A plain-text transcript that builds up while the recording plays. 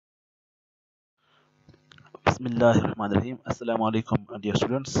Bismillahirrahmanirrahim. Assalamu alaikum, dear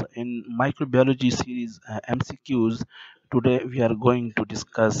students. In microbiology series MCQs, today we are going to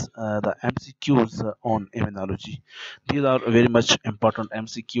discuss the MCQs on immunology. These are very much important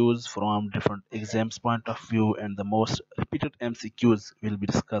MCQs from different exams point of view, and the most repeated MCQs will be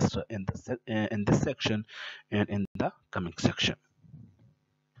discussed in in this section and in the coming section.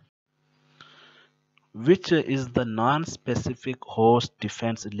 Which is the non-specific host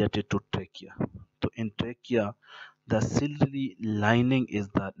defense related to trachea? So in trachea, the ciliary lining is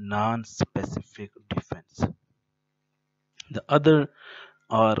the non-specific defense. The other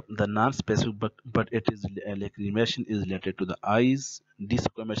are the non-specific, but it is lacrimation is related to the eyes,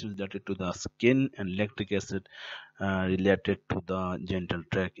 desquamation is related to the skin, and lactic acid related to the genital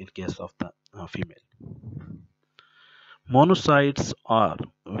tract in case of the female. Monocytes are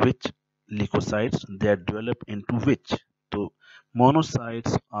which leukocytes they develop into which? So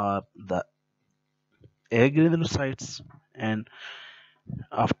monocytes are the agranulocytes, and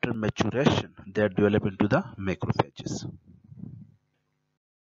after maturation they develop into the macrophages.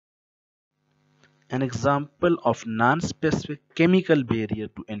 An example of non-specific chemical barrier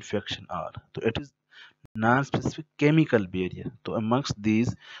to infection are, so it is non-specific chemical barrier. So amongst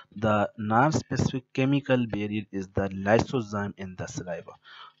these, the non-specific chemical barrier is the lysozyme in the saliva.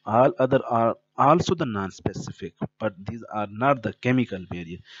 All other are also the non-specific, but these are not the chemical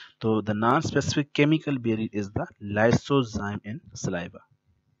barrier. So the non-specific chemical barrier is the lysozyme in saliva,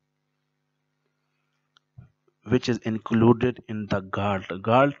 which is included in the GALT.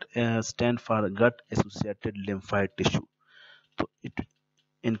 GALT stands for gut-associated lymphoid tissue. So it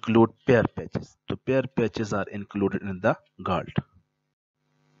include pair patches. So pair patches are included in the GALT.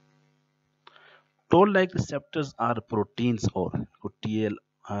 Toll-like receptors are proteins or TL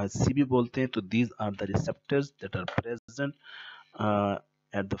CB बोलते हैं. तो these are the receptors that are present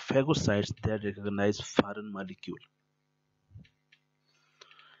at the phagocytes that recognize foreign molecule,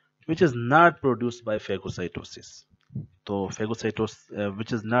 which is not produced by phagocytosis. So phagocytosis,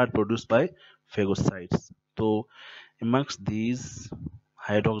 which is not produced by phagocytes. So amongst these,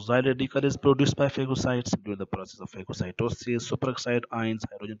 hydroxyl radical is produced by phagocytes during the process of phagocytosis. Superoxide ions,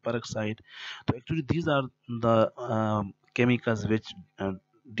 hydrogen peroxide. So actually these are the chemicals which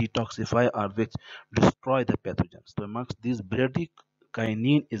detoxify or which destroy the pathogens. So amongst these,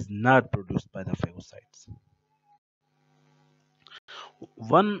 bradykinin is not produced by the phagocytes.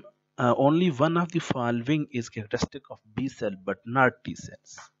 Only one of the following is characteristic of B cell but not T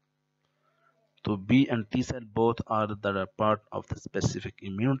cells. So B and T cell both are the part of the specific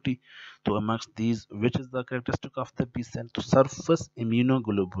immunity. So amongst these, which is the characteristic of the B cell? To surface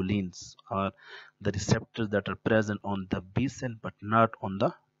immunoglobulins are the receptors that are present on the B cell but not on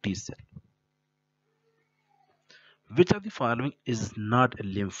the T cell. Which of the following is not a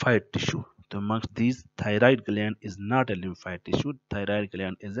lymphoid tissue? So amongst these, thyroid gland is not a lymphoid tissue. Thyroid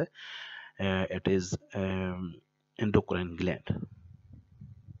gland is endocrine gland.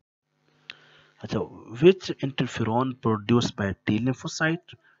 Which interferon produced by T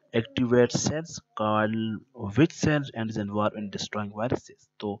lymphocyte activates cells called which cells and is involved in destroying viruses?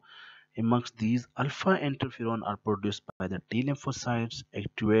 So amongst these, alpha interferon are produced by the T lymphocytes,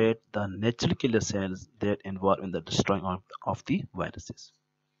 activate the natural killer cells that involved in the destroying of the viruses.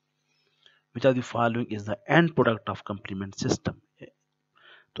 Which of the following is the end product of complement system?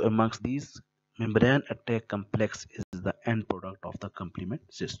 So amongst these, membrane attack complex is the end product of the complement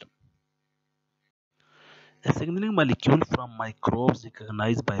system. A signaling molecule from microbes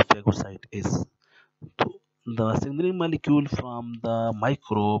recognized by phagocyte is, the signaling molecule from the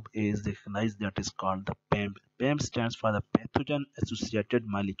microbe is recognized, that is called the PAM. PAM stands for the pathogen associated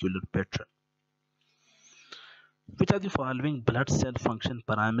molecular pattern. Which of the following blood cell function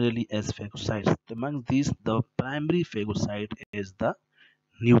primarily as phagocytes? Among these, the primary phagocyte is the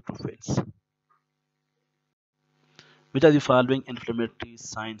neutrophils. Which of the following inflammatory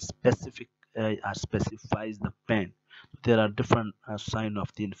signs specifies the pain? There are different signs of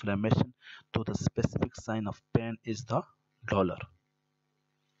the inflammation. So the specific sign of pain is the dolor.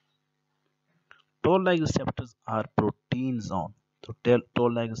 Toll-like receptors are proteins on. So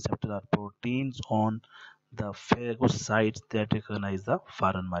toll-like receptors are proteins on the phagocytes that recognize the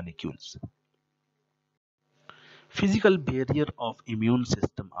foreign molecules. Physical barrier of immune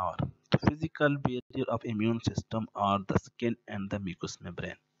system are. The physical barrier of immune system are the skin and the mucous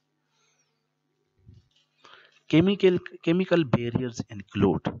membrane. Chemical barriers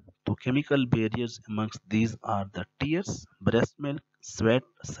include. So chemical barriers amongst these are the tears, breast milk, sweat,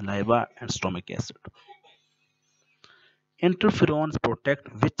 saliva, and stomach acid. Interferons protect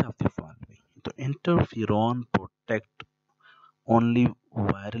which of the following? The interferon protect only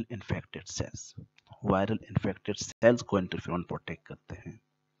viral infected cells. Viral infected cells को interferon protect करते हैं।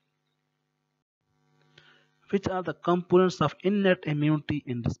 Which are the components of innate immunity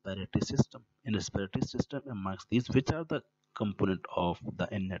in respiratory system? In respiratory system, amongst these, which are the component of the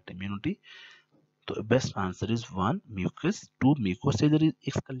innate immunity? The best answer is 1. Mucus, 2. Mucociliary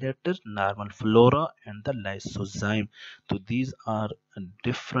escalator, normal flora, and the lysozyme. So these are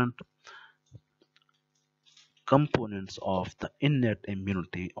different components of the innate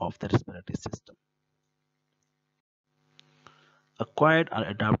immunity of the respiratory system. Acquired or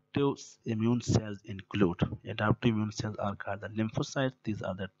adaptive immune cells include adaptive immune cells are called the lymphocytes. These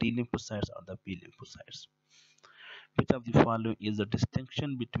are the T lymphocytes or the B lymphocytes. Which of the following is the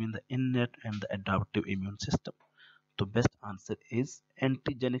distinction between the innate and the adaptive immune system? The best answer is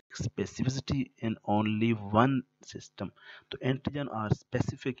antigenic specificity in only one system. The antigen are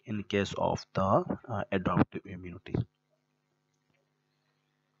specific in case of the adaptive immunity.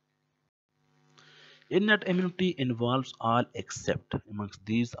 Innate immunity involves all except, amongst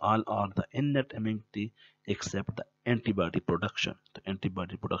these all are the innate immunity except the antibody production. The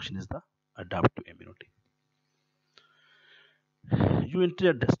antibody production is the adaptive immunity. You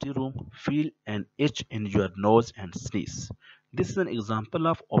enter a dusty room, feel an itch in your nose and sneeze. This is an example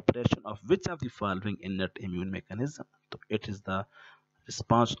of operation of which of the following innate immune mechanism? So it is the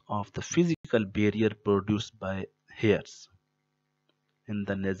response of the physical barrier produced by hairs in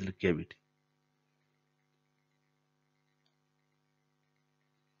the nasal cavity.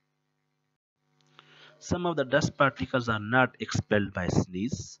 Some of the dust particles are not expelled by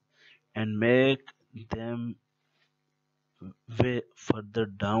sneeze and make them way further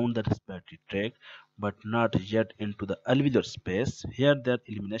down the respiratory tract but not yet into the alveolar space. Here their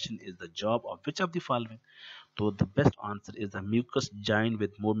elimination is the job of which of the following? So the best answer is the mucus giant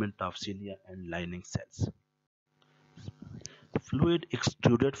with movement of cilia and lining cells. Fluid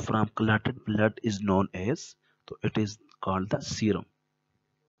extruded from clotted blood is known as, so it is called the serum.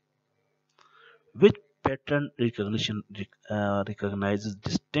 Which pattern recognition recognizes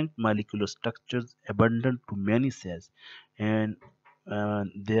distinct molecular structures abundant to many cells, and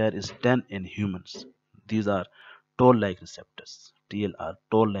there is 10 in humans. These are toll-like receptors. TL are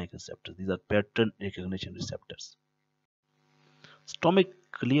toll-like receptors. These are pattern recognition receptors. Stomach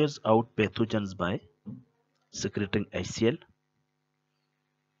clears out pathogens by secreting HCl.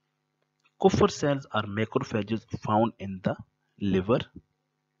 Kupffer cells are macrophages found in the liver.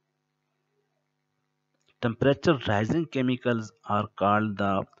 Temperature rising chemicals are called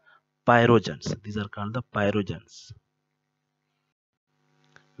the pyrogens. These are called the pyrogens.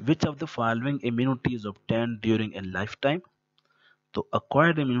 Which of the following immunity is obtained during a lifetime? So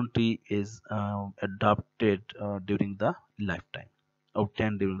acquired immunity is adopted during the lifetime,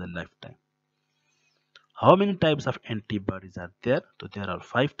 obtained during the lifetime. How many types of antibodies are there? So there are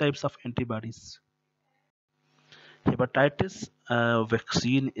 5 types of antibodies. Hepatitis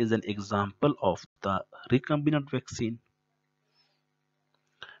vaccine is an example of the recombinant vaccine.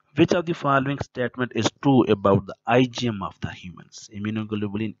 Which of the following statement is true about the IgM of the humans?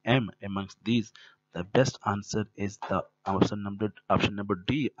 Immunoglobulin M. Amongst these, the best answer is the option number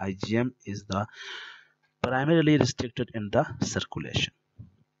D. IgM is the primarily restricted in the circulation.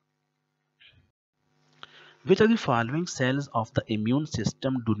 Which of the following cells of the immune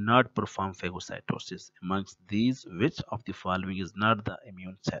system do not perform phagocytosis? Amongst these, which of the following is not the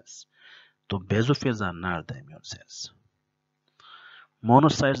immune cells? So basophils are not the immune cells.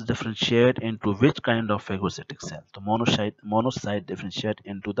 Monocytes differentiate into which kind of phagocytic cell? The monocyte differentiate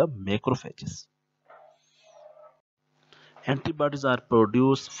into the macrophages. Antibodies are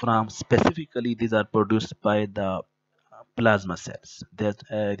produced from, specifically these are produced by the plasma cells.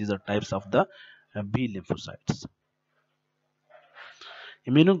 These are types of the B lymphocytes.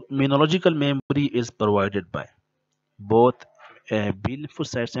 Immunological memory is provided by both B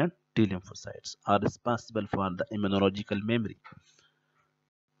lymphocytes and T lymphocytes are responsible for the immunological memory.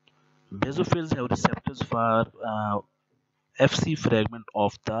 Basophils have receptors for Fc fragment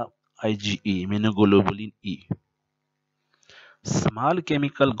of the IgE, immunoglobulin E. Small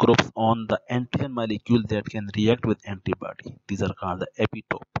chemical groups on the antigen molecule that can react with antibody. These are called the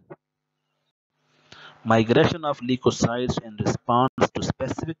epitope. Migration of leukocytes in response to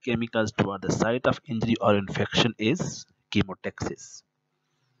specific chemicals toward the site of injury or infection is chemotaxis.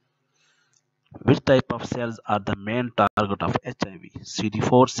 Which type of cells are the main target of HIV?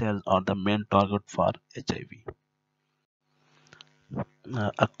 CD4 cells are the main target for HIV.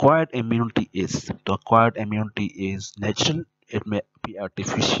 Acquired immunity is natural, it may be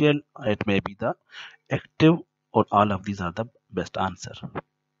artificial, it may be the active, or all of these are the best answer.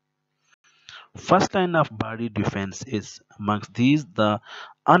 First line of body defense is, amongst these, the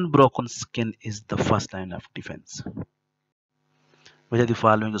Unbroken skin is the first line of defense. Which of the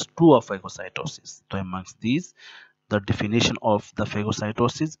following is true of phagocytosis? So amongst these, the definition of the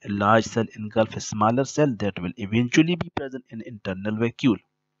phagocytosis, a large cell engulfs a smaller cell that will eventually be present in internal vacuole.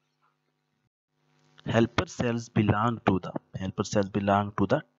 Helper cells belong to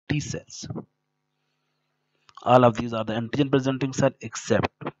the T cells. All of these are the antigen presenting cells except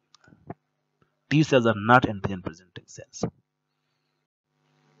T cells are not antigen presenting cells.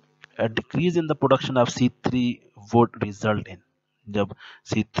 A decrease in the production of C3 would result in, जब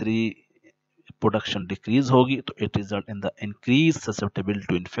C3 production decrease होगी तो it result in the increased susceptibility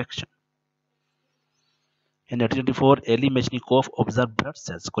to infection. In 1884, Eli Mechnikov observed blood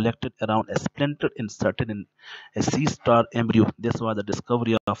cells collected around a splinter inserted in a C-star embryo. This was the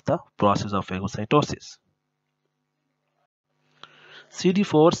discovery of the process of phagocytosis.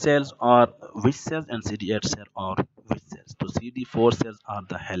 CD4 cells are which cells and CD8 cells are which cells? So CD4 cells are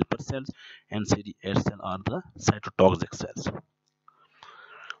the helper cells and CD8 cells are the cytotoxic cells.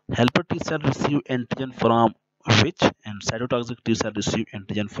 Helper T cell receive antigen from which and cytotoxic T cell receive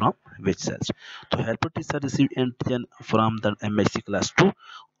antigen from which cells? So helper T cell receive antigen from the MHC class 2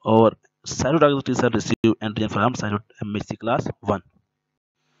 or cytotoxic T cell receive antigen from MHC class 1.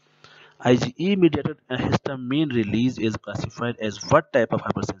 IgE mediated histamine release is classified as what type of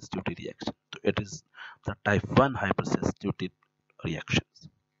hypersensitivity reaction? So it is the type 1 hypersensitivity reactions.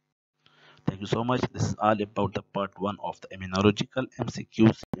 Thank you so much. This is all about the part 1 of the immunological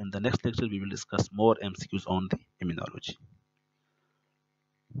MCQs. In the next lecture, we will discuss more MCQs on the immunology.